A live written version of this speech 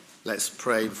Let's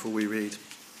pray before we read.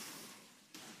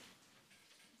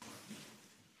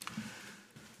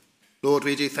 Lord,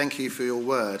 we do thank you for your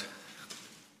word.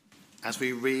 As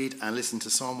we read and listen to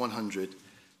Psalm 100,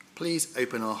 please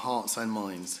open our hearts and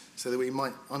minds so that we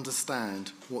might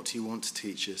understand what you want to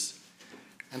teach us.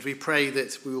 And we pray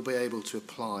that we will be able to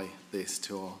apply this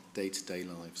to our day-to-day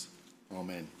lives.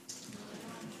 Amen.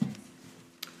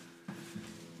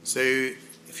 So,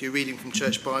 if you're reading from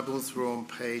Church Bibles, we're on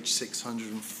page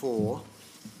 604.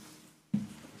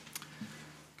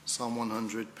 Psalm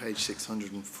 100, page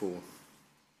 604.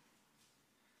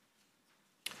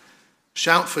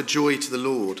 Shout for joy to the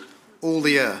Lord, all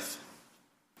the earth.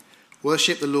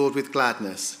 Worship the Lord with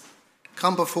gladness.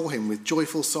 Come before him with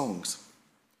joyful songs.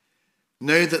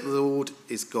 Know that the Lord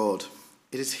is God.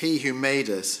 It is he who made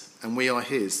us, and we are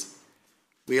his.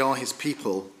 We are his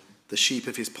people, the sheep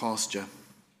of his pasture.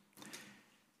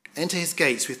 Enter his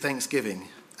gates with thanksgiving,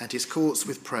 and his courts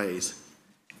with praise.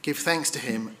 Give thanks to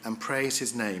him and praise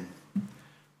his name.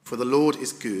 For the Lord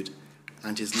is good,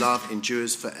 and his love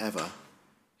endures forever.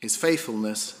 His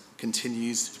faithfulness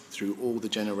continues through all the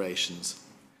generations.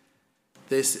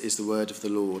 This is the word of the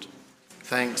Lord.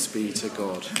 Thanks be to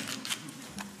God.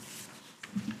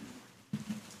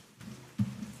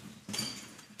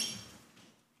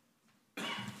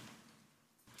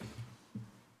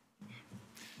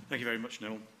 Thank you very much,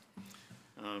 Noel.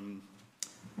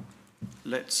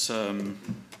 Let's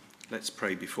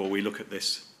pray before we look at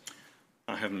this.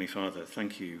 Our Heavenly Father,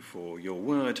 thank you for your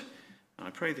word. I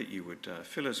pray that you would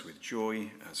fill us with joy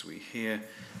as we hear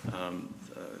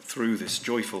through this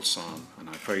joyful psalm. And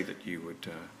I pray that you would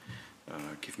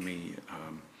give me,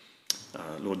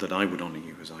 Lord, that I would honour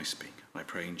you as I speak. I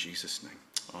pray in Jesus' name.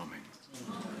 Amen.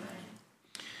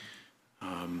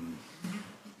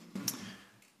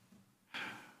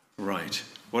 Right.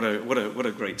 What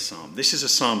a great psalm. This is a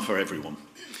psalm for everyone.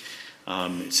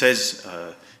 It says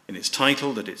in its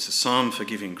title that it's a psalm for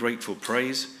giving grateful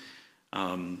praise.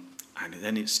 And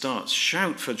then it starts,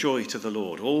 shout for joy to the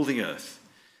Lord, all the earth.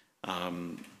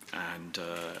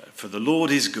 For the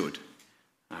Lord is good.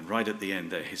 And right at the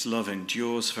end there, his love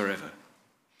endures forever.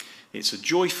 It's a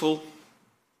joyful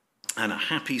and a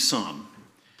happy psalm.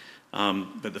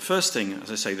 But the first thing, as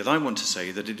I say, that I want to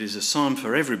say, that it is a psalm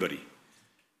for everybody.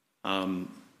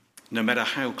 No matter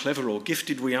how clever or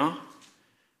gifted we are,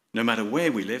 no matter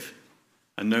where we live,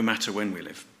 and no matter when we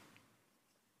live.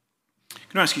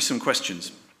 Can I ask you some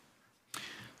questions?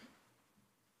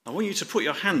 I want you to put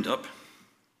your hand up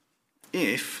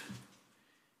if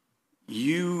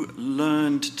you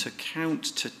learned to count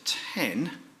to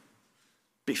 10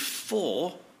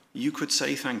 before you could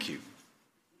say thank you.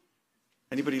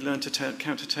 Anybody learn to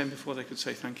count to 10 before they could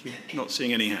say thank you? Not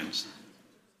seeing any hands.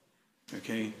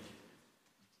 Okay.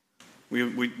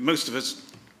 We most of us,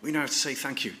 we know how to say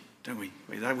thank you, don't we?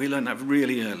 We learned that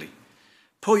really early.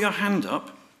 Put your hand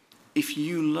up if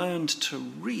you learned to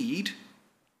read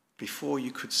before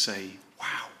you could say,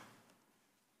 wow.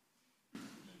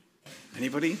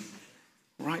 Anybody?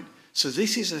 Right. So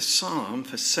this is a psalm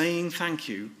for saying thank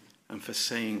you and for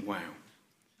saying wow.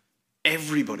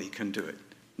 Everybody can do it.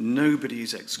 Nobody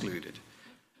is excluded.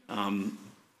 And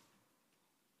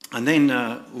then,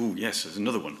 yes, there's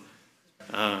another one.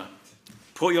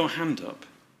 Put your hand up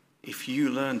if you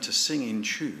learned to sing in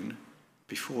tune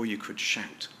before you could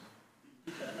shout.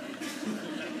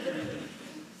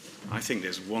 I think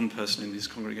there's one person in this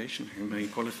congregation who may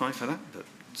qualify for that, but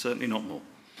certainly not more.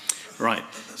 Right,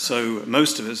 so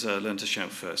most of us learn to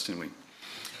shout first, didn't we?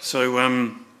 So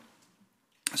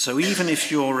even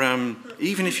if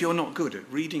you're not good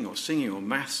at reading or singing or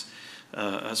maths,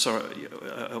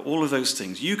 all of those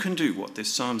things, you can do what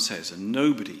this psalm says, and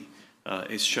nobody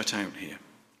is shut out here.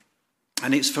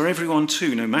 And it's for everyone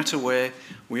too, no matter where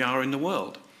we are in the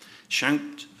world.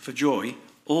 Shout for joy,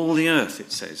 all the earth,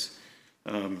 it says.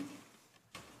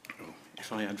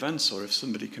 If I advance, or if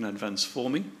somebody can advance for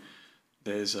me,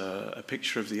 there's a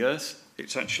picture of the earth.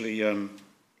 It's actually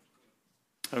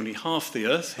only half the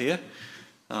earth here,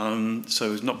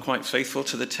 so it's not quite faithful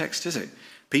to the text, is it?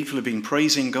 People have been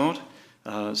praising God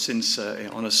since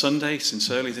on a Sunday,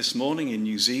 since early this morning in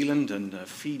New Zealand and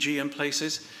Fiji and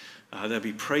places. They'll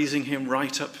be praising him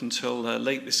right up until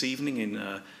late this evening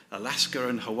in Alaska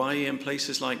and Hawaii and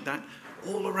places like that.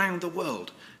 All around the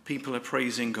world, people are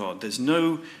praising God. There's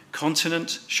no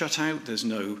continent shut out. There's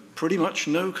pretty much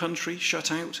no country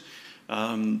shut out.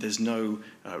 There's no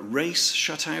race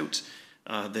shut out.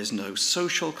 There's no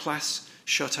social class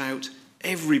shut out.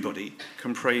 Everybody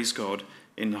can praise God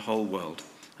in the whole world.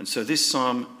 And so this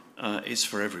psalm is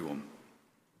for everyone.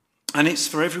 And it's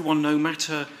for everyone no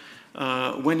matter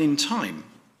when in time.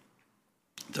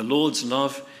 The Lord's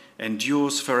love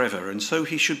endures forever, and so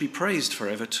he should be praised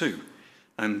forever too.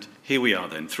 And here we are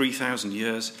then, 3,000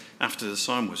 years after the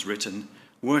psalm was written,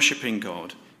 worshipping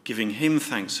God, giving him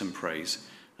thanks and praise.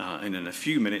 And in a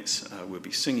few minutes, we'll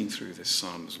be singing through this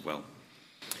psalm as well.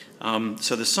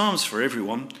 So the psalm's for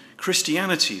everyone,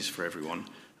 Christianity is for everyone,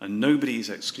 and nobody is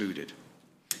excluded.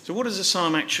 So what does the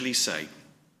psalm actually say?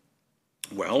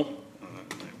 Well,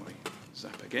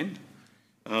 zap again.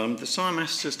 The psalm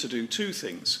asks us to do two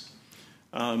things.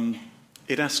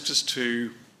 It asks us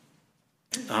to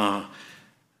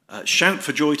shout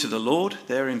for joy to the Lord,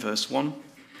 there in verse 1,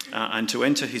 and to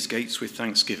enter his gates with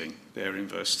thanksgiving, there in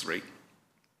verse 3.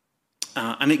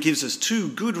 And it gives us two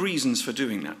good reasons for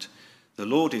doing that. The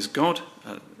Lord is God.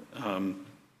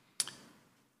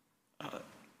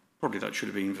 Probably that should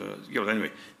have been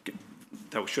anyway,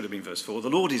 that should have been verse 4. The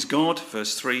Lord is God,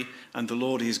 verse 3, and the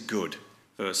Lord is good,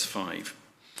 verse 5.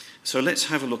 So let's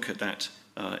have a look at that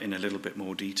in a little bit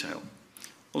more detail.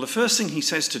 Well, the first thing he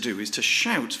says to do is to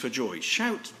shout for joy.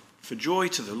 Shout for joy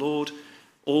to the Lord,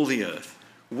 all the earth.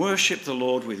 Worship the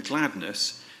Lord with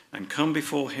gladness and come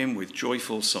before him with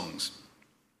joyful songs.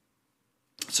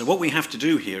 So what we have to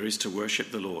do here is to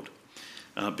worship the Lord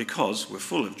because we're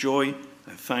full of joy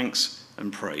and thanks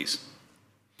and praise.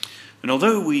 And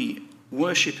although we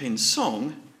worship in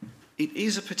song, it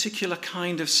is a particular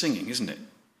kind of singing, isn't it?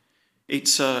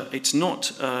 It's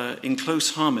not in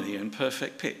close harmony and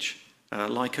perfect pitch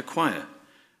like a choir.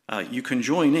 You can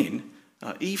join in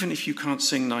even if you can't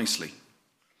sing nicely.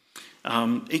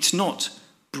 It's not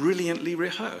brilliantly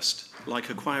rehearsed like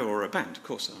a choir or a band. Of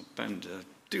course, a band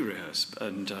do rehearse,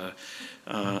 and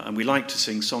we like to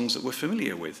sing songs that we're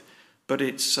familiar with. But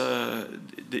it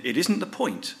isn't the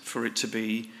point for it to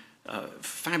be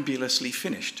fabulously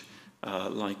finished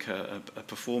like a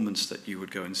performance that you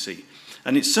would go and see.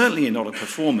 And it's certainly not a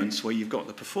performance where you've got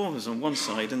the performers on one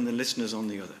side and the listeners on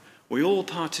the other. We all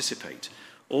participate.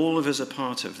 All of us are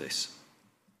part of this.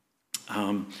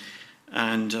 And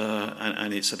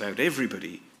it's about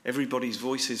everybody's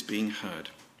voices being heard.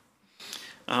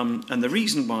 And the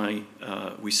reason why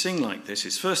we sing like this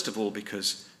is, first of all,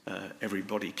 because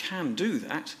everybody can do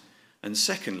that, and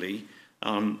secondly,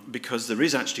 because there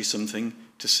is actually something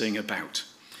to sing about.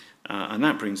 And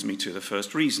that brings me to the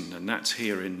first reason, and that's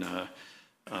here in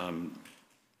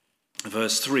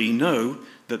verse 3. Know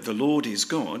that the Lord is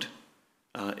God.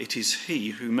 It is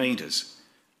he who made us.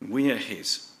 We are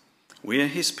his. We are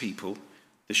his people,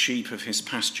 the sheep of his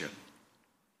pasture.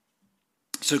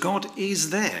 So God is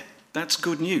there. That's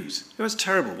good news. It was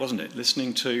terrible, wasn't it,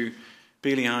 listening to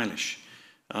Billie Eilish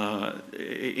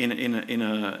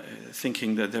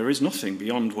thinking that there is nothing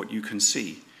beyond what you can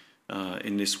see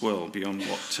in this world, beyond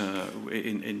what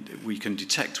we can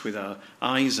detect with our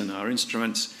eyes and our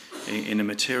instruments in a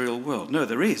material world. No,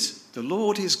 there is. The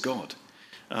Lord is God.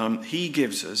 He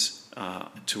gives us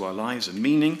to our lives a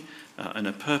meaning and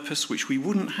a purpose which we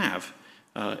wouldn't have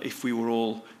if we were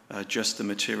all just the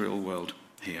material world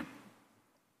here.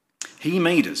 He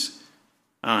made us,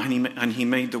 and he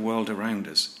made the world around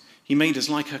us. He made us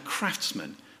like a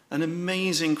craftsman, an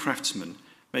amazing craftsman,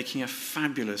 making a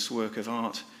fabulous work of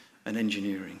art and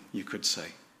engineering, you could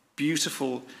say.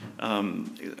 Beautiful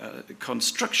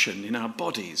construction in our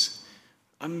bodies.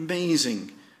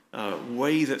 Amazing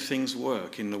way that things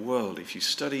work in the world. If you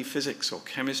study physics or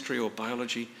chemistry or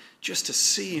biology, just to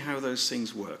see how those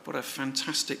things work. What a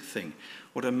fantastic thing.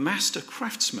 What a master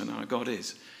craftsman our God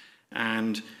is.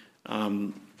 And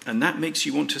that makes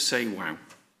you want to say, wow.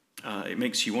 It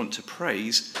makes you want to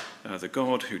praise the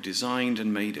God who designed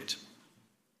and made it.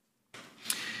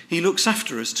 He looks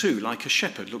after us too, like a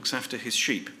shepherd looks after his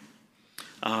sheep.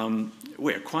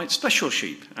 We're quite special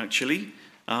sheep, actually.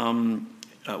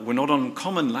 We're not on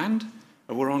common land.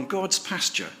 We're on God's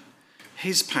pasture,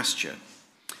 his pasture.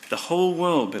 The whole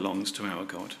world belongs to our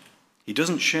God. He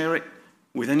doesn't share it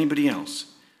with anybody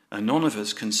else. And none of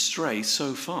us can stray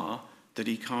so far that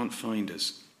he can't find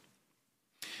us.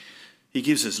 He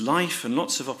gives us life and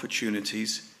lots of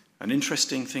opportunities and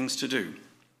interesting things to do.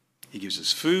 He gives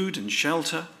us food and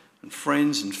shelter and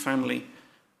friends and family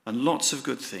and lots of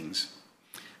good things.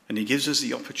 And he gives us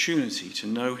the opportunity to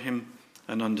know him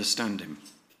and understand him.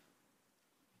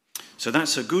 So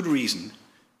that's a good reason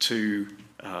to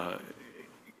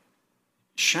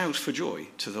shout for joy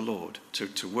to the Lord,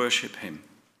 to worship him.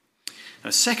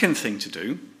 A second thing to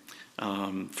do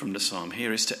from the psalm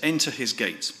here is to enter his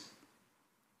gates.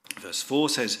 Verse 4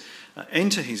 says,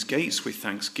 enter his gates with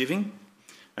thanksgiving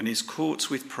and his courts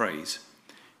with praise.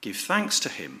 Give thanks to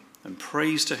him and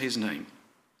praise to his name.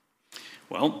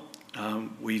 Well,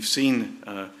 we've seen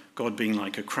God being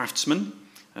like a craftsman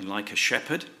and like a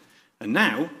shepherd. And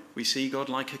now we see God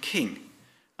like a king.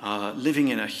 living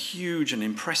in a huge and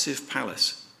impressive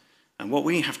palace. And what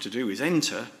we have to do is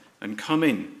enter and come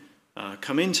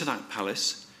into that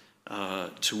palace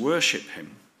to worship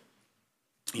him.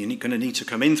 You're going to need to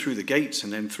come in through the gates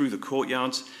and then through the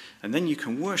courtyards, and then you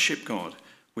can worship God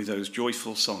with those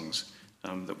joyful songs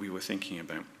that we were thinking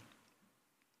about.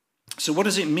 So what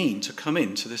does it mean to come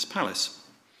into this palace?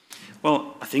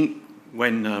 Well, I think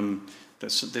when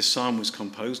this psalm was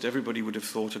composed, everybody would have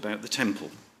thought about the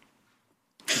temple.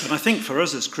 But I think for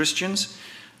us as Christians,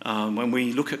 when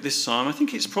we look at this psalm, I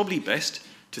think it's probably best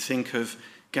to think of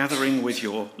gathering with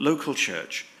your local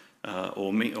church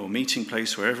or meeting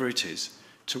place, wherever it is,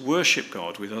 to worship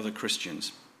God with other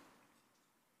Christians.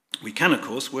 We can, of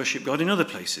course, worship God in other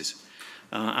places,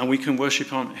 and we can worship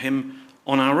him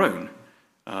on our own.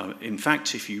 In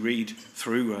fact, if you read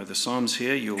through the Psalms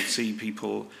here, you'll see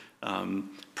people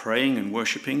praying and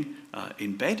worshipping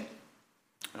in bed,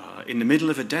 in the middle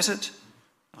of a desert,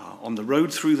 on the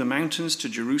road through the mountains to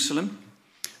Jerusalem,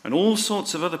 and all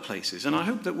sorts of other places. And I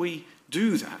hope that we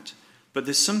do that, but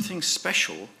there's something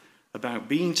special about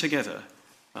being together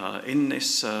in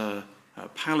this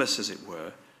palace, as it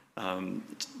were,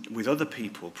 with other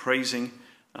people, praising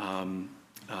and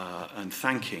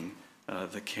thanking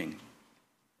the King.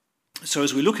 So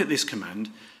as we look at this command,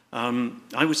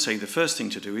 I would say the first thing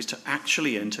to do is to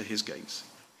actually enter his gates.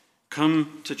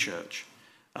 Come to church.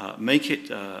 Make it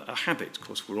a habit. Of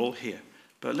course, we're all here.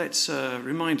 But let's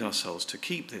remind ourselves to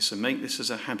keep this and make this as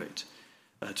a habit,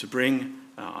 to bring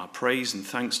our praise and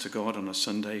thanks to God on a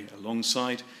Sunday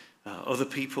alongside other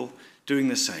people doing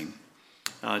the same.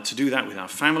 To do that with our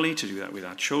family, to do that with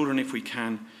our children if we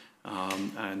can.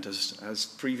 And as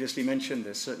previously mentioned,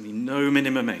 there's certainly no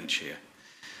minimum age here.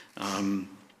 Come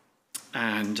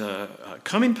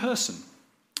in person.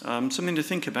 Something to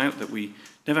think about that we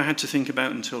never had to think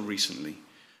about until recently.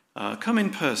 Come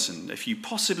in person if you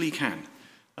possibly can.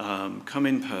 Come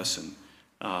in person.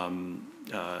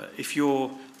 If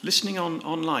you're listening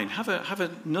online, have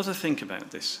another think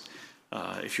about this.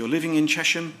 If you're living in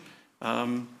Chesham,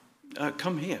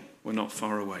 come here. We're not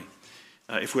far away.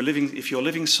 If you're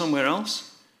living somewhere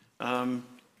else,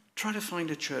 try to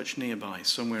find a church nearby,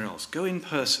 somewhere else. Go in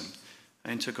person,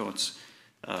 enter God's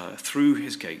through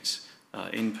his gates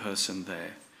in person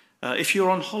there. If you're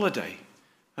on holiday,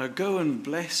 go and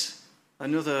bless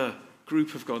another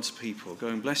group of God's people. Go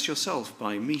and bless yourself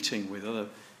by meeting with other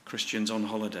Christians on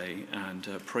holiday and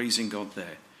praising God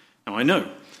there. Now, I know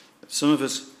that some of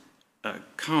us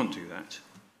can't do that.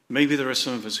 Maybe there are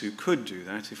some of us who could do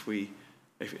that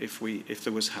if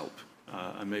there was help,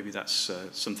 and maybe that's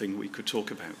something we could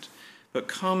talk about. But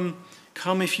come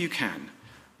if you can,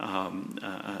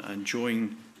 and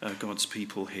join God's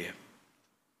people here.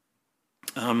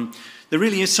 There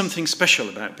really is something special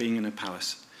about being in a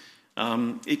palace.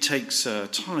 It takes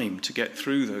time to get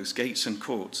through those gates and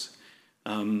courts.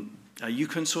 You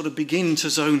can sort of begin to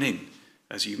zone in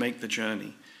as you make the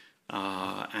journey,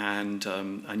 and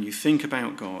you think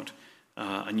about God,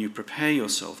 and you prepare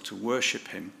yourself to worship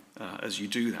him as you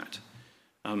do that.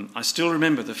 I still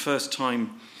remember the first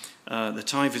time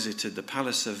that I visited the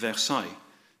Palace of Versailles,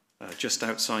 just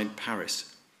outside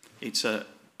Paris. It's an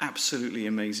absolutely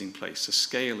amazing place. The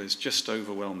scale is just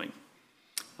overwhelming.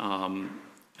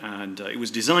 And it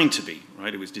was designed to be,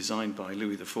 right? It was designed by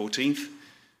Louis XIV,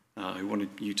 who wanted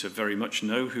you to very much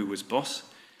know who was boss.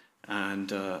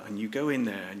 And you go in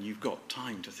there and you've got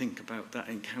time to think about that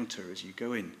encounter as you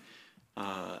go in.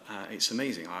 It's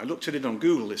amazing. I looked at it on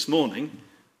Google this morning,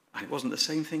 and it wasn't the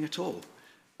same thing at all.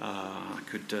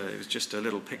 It was just a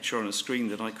little picture on a screen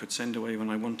that I could send away when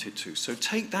I wanted to. So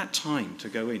take that time to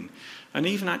go in. And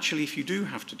even actually, if you do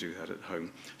have to do that at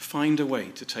home, find a way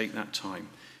to take that time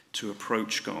to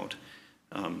approach God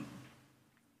and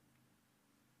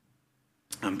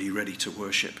be ready to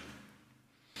worship.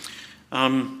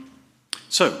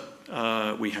 So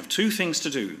we have two things to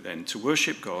do then, to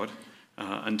worship God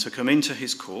and to come into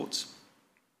his courts.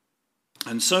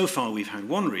 And so far we've had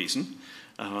one reason,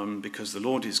 because the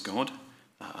Lord is God,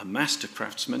 a master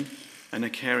craftsman, and a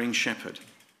caring shepherd.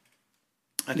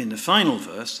 And in the final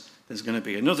verse, there's going to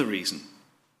be another reason.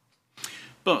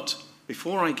 But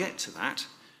before I get to that,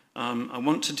 I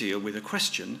want to deal with a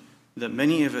question that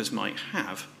many of us might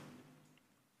have.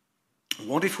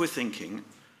 What if we're thinking,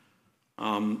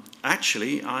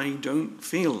 actually, I don't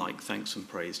feel like thanks and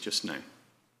praise just now?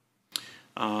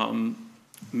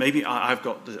 Maybe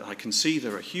I can see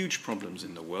there are huge problems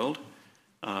in the world,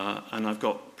 and I've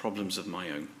got problems of my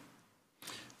own.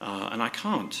 And I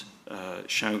can't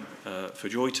shout for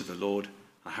joy to the Lord.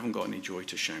 I haven't got any joy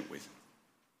to shout with.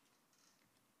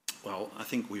 Well, I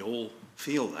think we all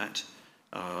feel that.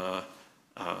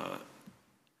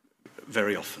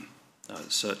 very often.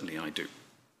 Certainly I do.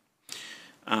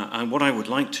 And what I would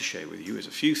like to share with you is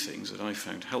a few things that I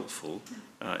found helpful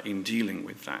in dealing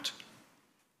with that.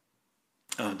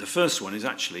 The first one is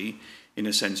actually, in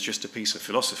a sense, just a piece of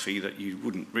philosophy that you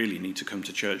wouldn't really need to come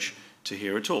to church to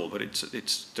hear at all, but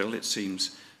it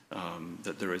seems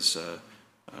that there is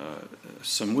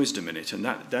some wisdom in it, and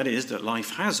that is that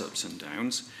life has ups and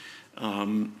downs,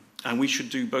 and we should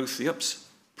do both the ups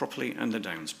properly and the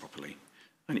downs properly,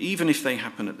 and even if they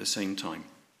happen at the same time.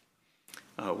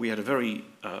 We had a very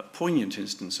poignant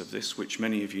instance of this, which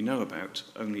many of you know about,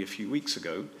 only a few weeks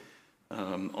ago,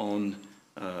 on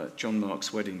John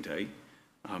Mark's wedding day,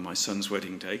 my son's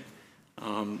wedding day,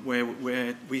 where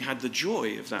we had the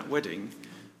joy of that wedding,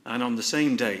 and on the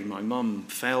same day my mum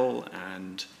fell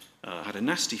and had a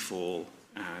nasty fall,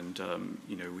 and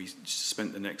we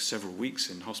spent the next several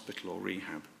weeks in hospital or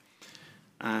rehab,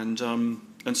 and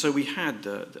so we had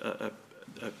a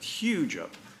huge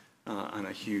up and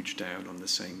a huge down on the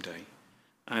same day,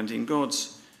 and in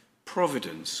God's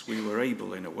providence we were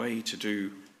able in a way to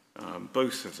do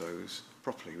both of those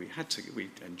properly. We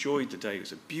enjoyed the day. It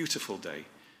was a beautiful day,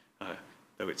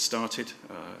 though it started.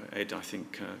 Ed, I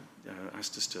think,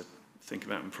 asked us to think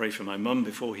about and pray for my mum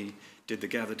before he did the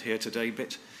gathered here today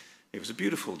bit. It was a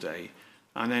beautiful day,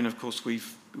 and then of course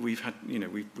we've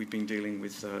been dealing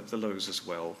with the lows as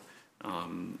well,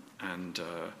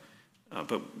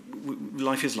 but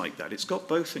life is like that. It's got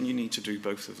both, and you need to do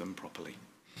both of them properly.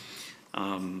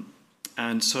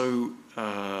 And so,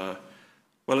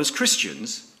 as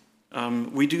Christians,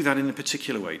 we do that in a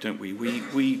particular way, don't we?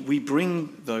 We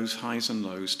bring those highs and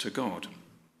lows to God.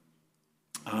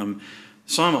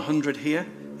 Psalm 100 here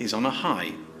is on a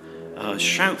high.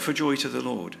 Shout for joy to the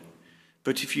Lord.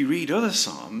 But if you read other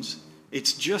psalms,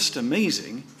 it's just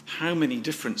amazing how many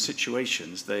different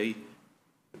situations they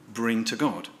bring to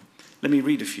God. Let me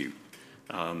read a few.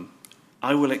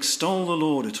 I will extol the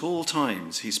Lord at all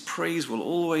times. His praise will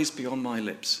always be on my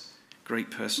lips.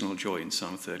 Great personal joy in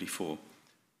Psalm 34.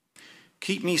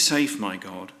 Keep me safe, my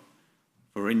God,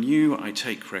 for in you I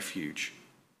take refuge.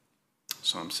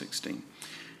 Psalm 16.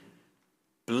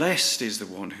 Blessed is the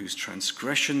one whose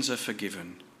transgressions are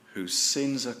forgiven, whose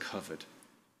sins are covered.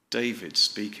 David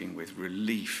speaking with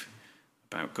relief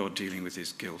about God dealing with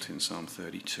his guilt in Psalm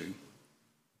 32.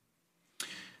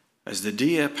 As the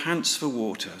deer pants for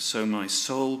water, so my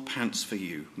soul pants for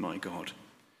you, my God.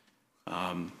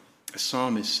 A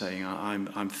psalm is saying,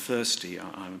 I'm thirsty,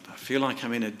 I feel like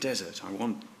I'm in a desert, I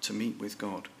want to meet with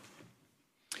God.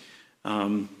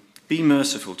 Be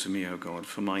merciful to me, O God,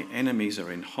 for my enemies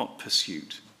are in hot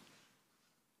pursuit.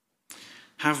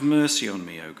 Have mercy on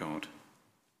me, O God.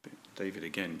 David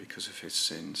again, because of his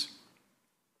sins.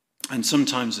 And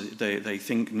sometimes they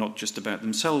think not just about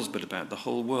themselves, but about the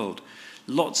whole world.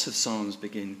 Lots of psalms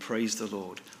begin, praise the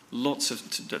Lord.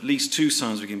 At least 2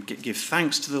 psalms begin, give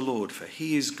thanks to the Lord, for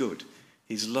he is good.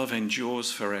 His love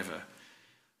endures forever.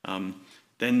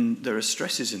 Then there are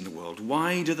stresses in the world.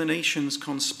 Why do the nations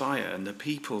conspire and the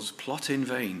peoples plot in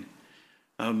vain?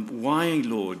 Why,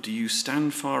 Lord, do you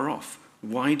stand far off?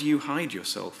 Why do you hide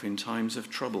yourself in times of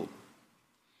trouble?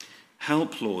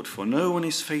 Help, Lord, for no one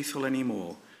is faithful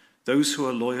anymore. Those who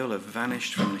are loyal have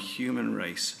vanished from the human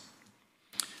race.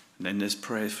 And then there's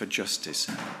prayer for justice.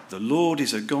 The Lord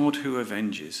is a God who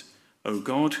avenges. O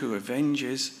God who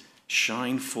avenges,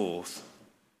 shine forth.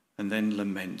 And then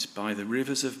lament by the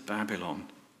rivers of Babylon.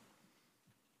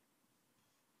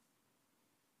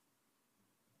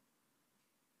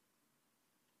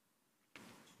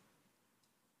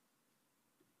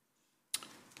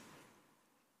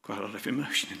 Quite a lot of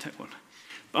emotion in that one.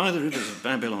 By the rivers of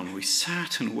Babylon we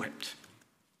sat and wept.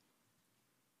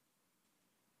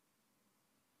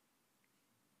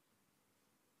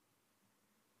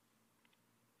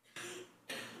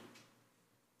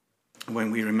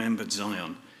 When we remembered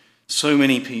Zion, so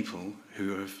many people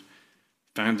who have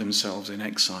found themselves in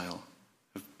exile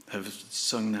have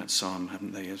sung that psalm,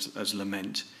 haven't they, as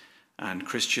lament, and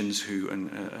Christians who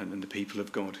and the people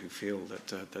of God who feel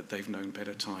that they've known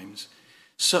better times.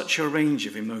 Such a range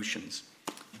of emotions,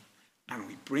 and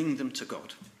we bring them to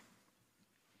God.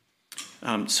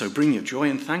 So bring your joy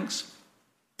and thanks,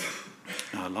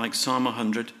 like Psalm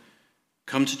 100.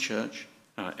 Come to church,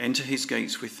 enter his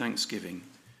gates with thanksgiving,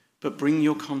 but bring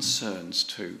your concerns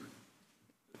too.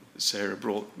 Sarah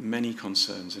brought many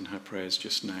concerns in her prayers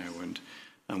just now,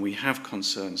 and we have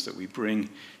concerns that we bring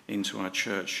into our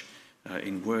church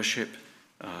in worship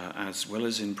as well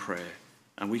as in prayer,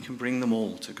 and we can bring them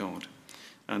all to God.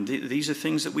 And these are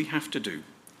things that we have to do.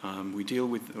 We deal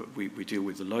with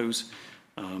the lows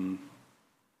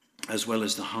as well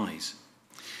as the highs.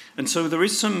 And so there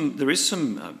is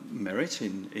some merit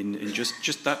in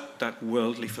just that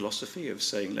worldly philosophy of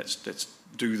saying let's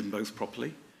do them both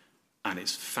properly. And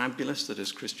it's fabulous that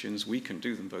as Christians we can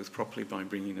do them both properly by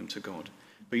bringing them to God.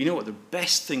 But you know what the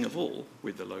best thing of all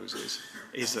with the lows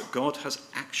is that God has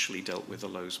actually dealt with the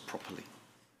lows properly.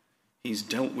 He's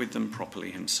dealt with them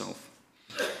properly himself.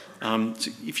 So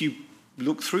if you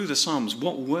look through the Psalms,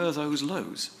 what were those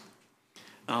lows?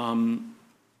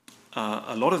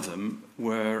 A lot of them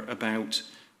were about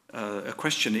a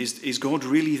question, is God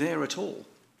really there at all?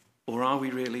 Or are we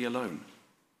really alone?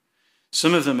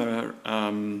 Some of them are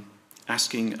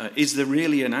asking, is there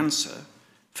really an answer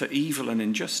for evil and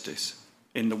injustice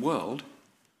in the world,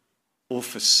 or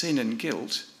for sin and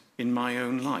guilt in my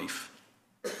own life?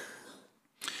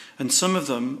 And some of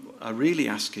them are really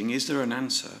asking, is there an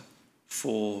answer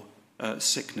for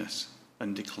sickness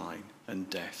and decline and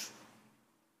death?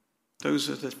 Those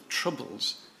are the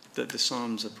troubles that the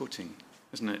Psalms are putting,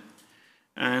 isn't it?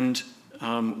 And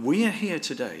we are here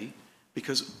today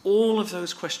because all of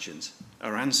those questions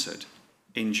are answered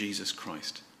in Jesus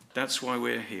Christ. That's why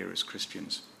we're here as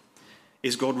Christians.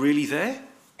 Is God really there?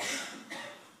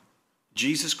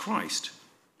 Jesus Christ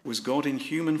was God in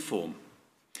human form,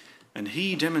 and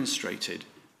he demonstrated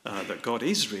that God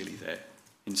is really there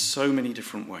in so many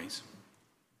different ways.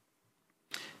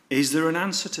 Is there an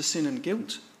answer to sin and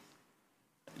guilt?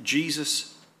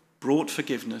 Jesus brought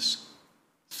forgiveness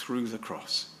through the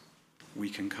cross.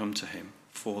 We can come to him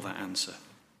for that answer.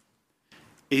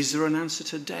 Is there an answer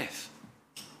to death?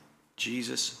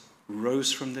 Jesus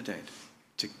rose from the dead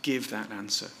to give that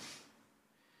answer.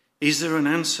 Is there an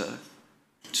answer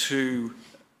to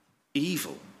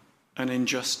evil and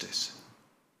injustice?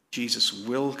 Jesus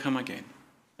will come again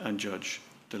and judge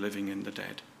the living and the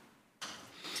dead.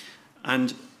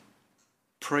 And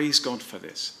praise God for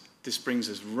this. This brings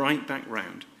us right back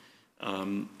round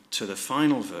to the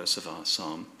final verse of our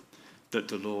psalm, that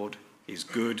the Lord is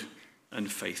good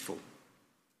and faithful.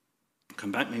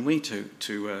 Come back, may we, to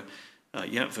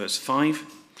verse 5.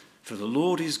 For the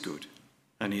Lord is good,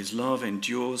 and his love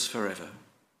endures forever,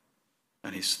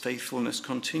 and his faithfulness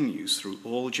continues through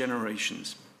all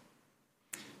generations.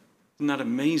 Isn't that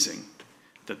amazing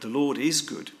that the Lord is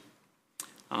good?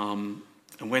 And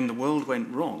when the world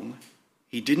went wrong,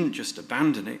 he didn't just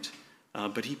abandon it,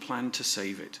 but he planned to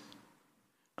save it.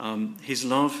 His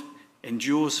love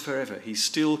endures forever. He's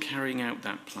still carrying out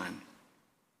that plan.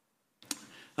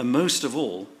 And most of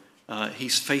all,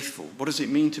 he's faithful. What does it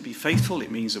mean to be faithful?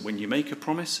 It means that when you make a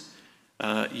promise,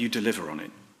 you deliver on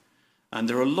it. And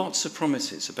there are lots of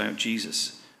promises about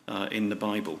Jesus in the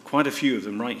Bible, quite a few of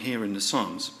them right here in the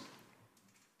Psalms.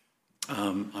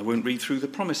 I won't read through the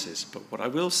promises, but what I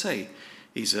will say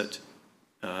is that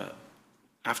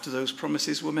after those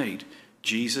promises were made,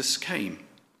 Jesus came,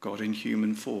 God in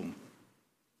human form.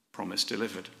 Promise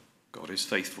delivered. God is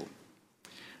faithful.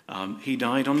 He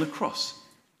died on the cross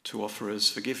to offer us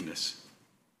forgiveness.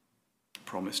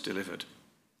 Promise delivered.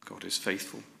 God is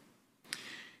faithful.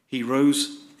 He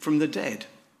rose from the dead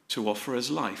to offer us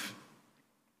life.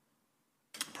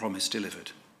 Promise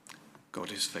delivered.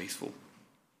 God is faithful.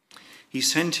 He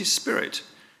sent his Spirit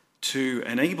to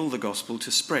enable the gospel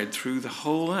to spread through the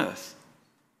whole earth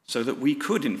so that we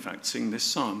could, in fact, sing this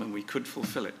psalm and we could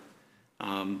fulfill it.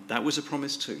 That was a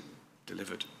promise too,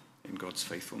 delivered in God's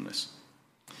faithfulness.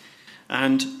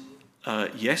 And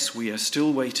yes, we are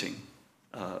still waiting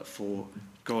for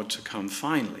God to come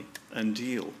finally and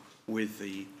deal with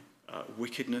the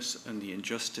wickedness and the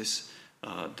injustice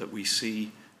that we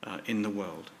see in the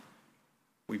world.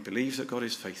 We believe that God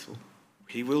is faithful.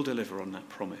 He will deliver on that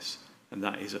promise, and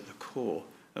that is at the core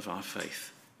of our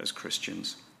faith as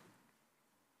Christians.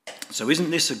 So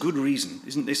isn't this a good reason?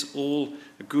 Isn't this all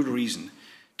a good reason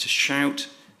to shout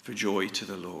for joy to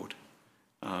the Lord?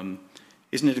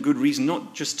 Isn't it a good reason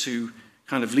not just to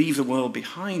kind of leave the world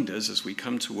behind us as we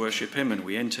come to worship him and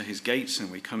we enter his gates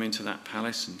and we come into that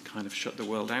palace and kind of shut the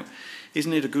world out?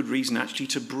 Isn't it a good reason actually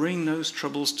to bring those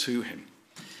troubles to him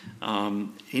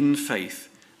in faith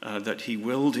that he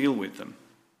will deal with them,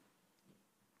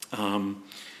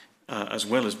 as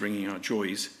well as bringing our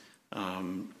joys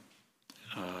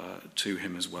to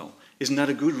him as well? Isn't that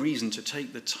a good reason to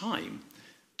take the time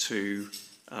to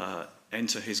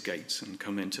enter his gates and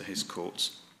come into his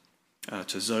courts,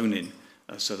 to zone in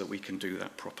so that we can do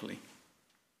that properly?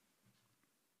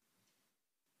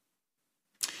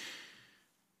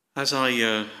 As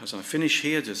I finish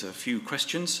here, there's a few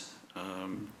questions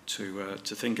to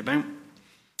think about.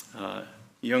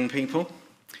 Young people,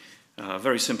 a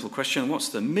very simple question. What's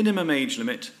the minimum age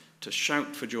limit to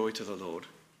shout for joy to the Lord?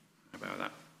 How about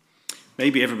that?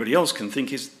 Maybe everybody else can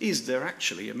think, is there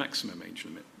actually a maximum age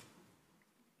limit?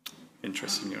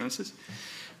 interest in your answers.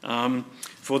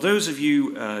 For those of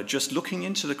you just looking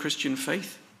into the Christian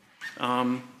faith,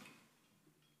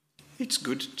 it's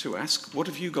good to ask, what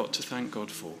have you got to thank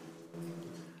God for?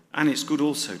 And it's good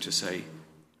also to say,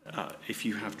 if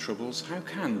you have troubles, how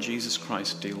can Jesus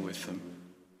Christ deal with them?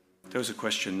 Those are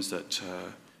questions that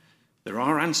there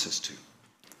are answers to.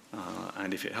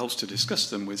 And if it helps to discuss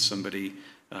them with somebody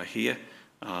here,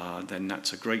 then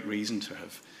that's a great reason to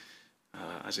have,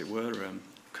 as it were,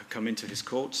 come into his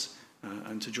courts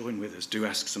and to join with us. Do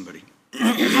ask somebody.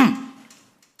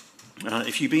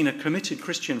 If you've been a committed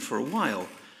Christian for a while,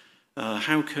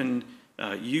 how can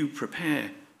you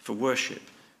prepare for worship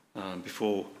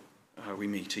before we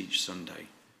meet each Sunday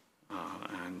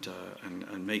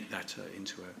and make that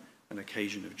into an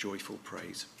occasion of joyful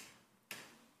praise?